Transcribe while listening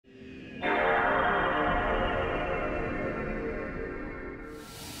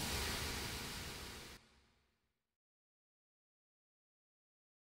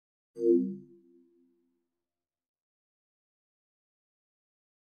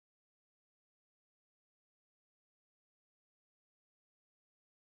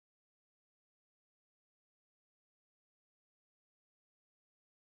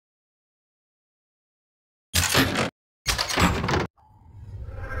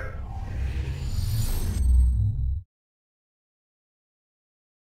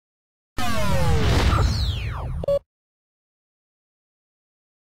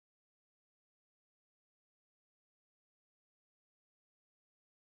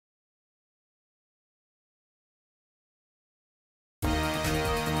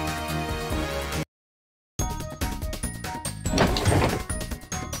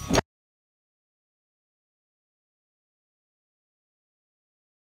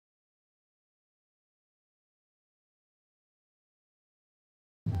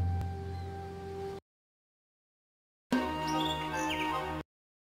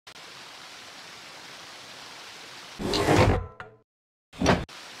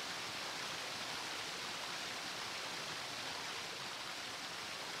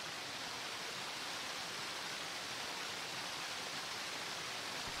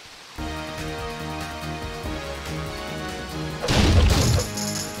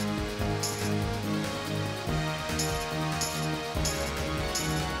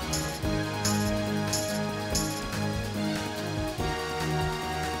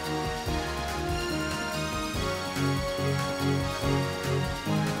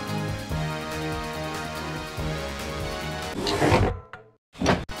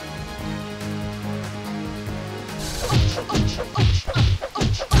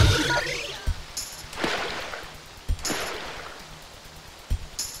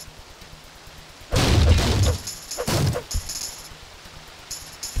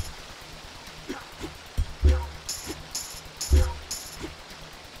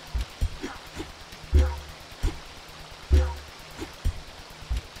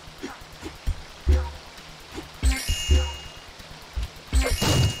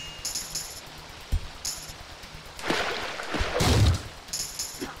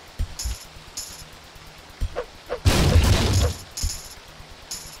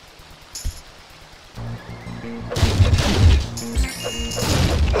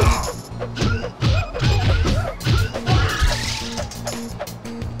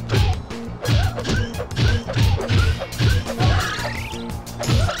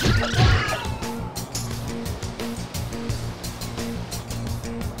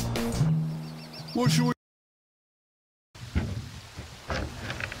What should we...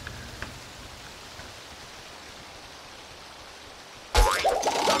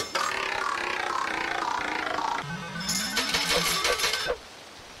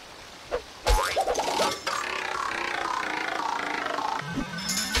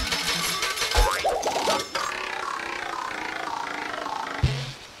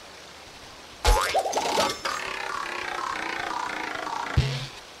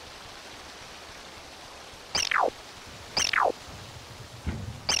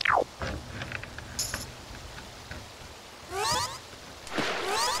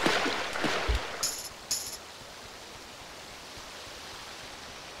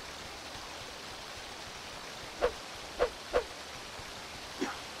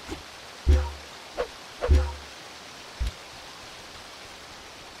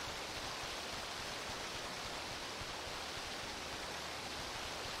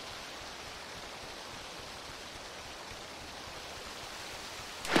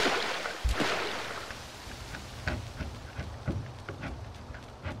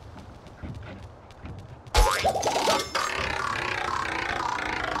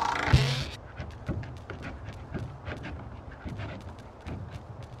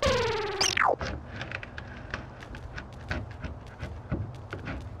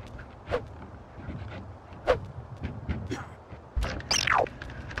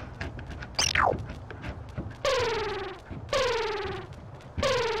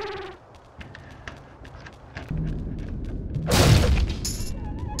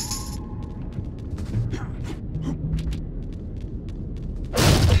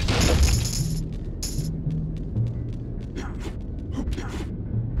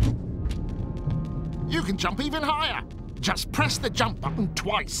 You can jump even higher. Just press the jump button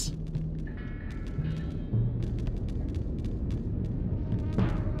twice.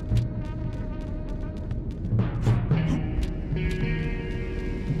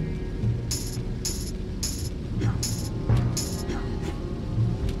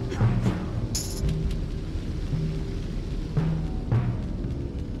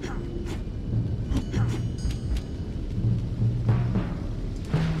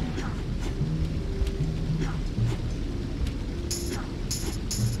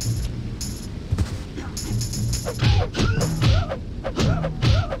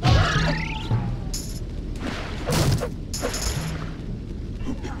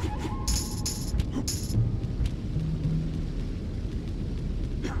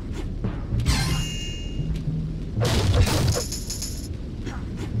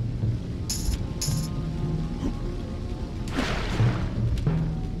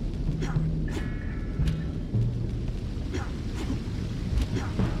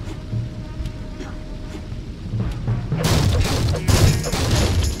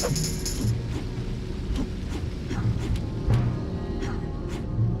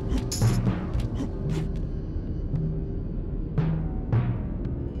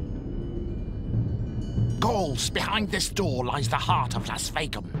 Behind this door lies the heart of Las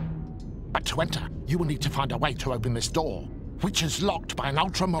Vegas. But to enter, you will need to find a way to open this door, which is locked by an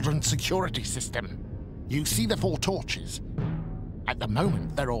ultra-modern security system. You see the 4 torches. At the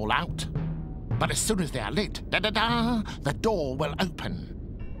moment, they're all out. But as soon as they are lit, da-da-da, the door will open.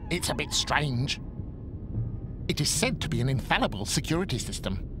 It's a bit strange. It is said to be an infallible security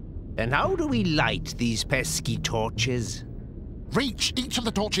system. And how do we light these pesky torches? Reach each of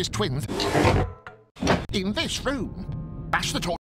the torch's twins in this room. Bash the torch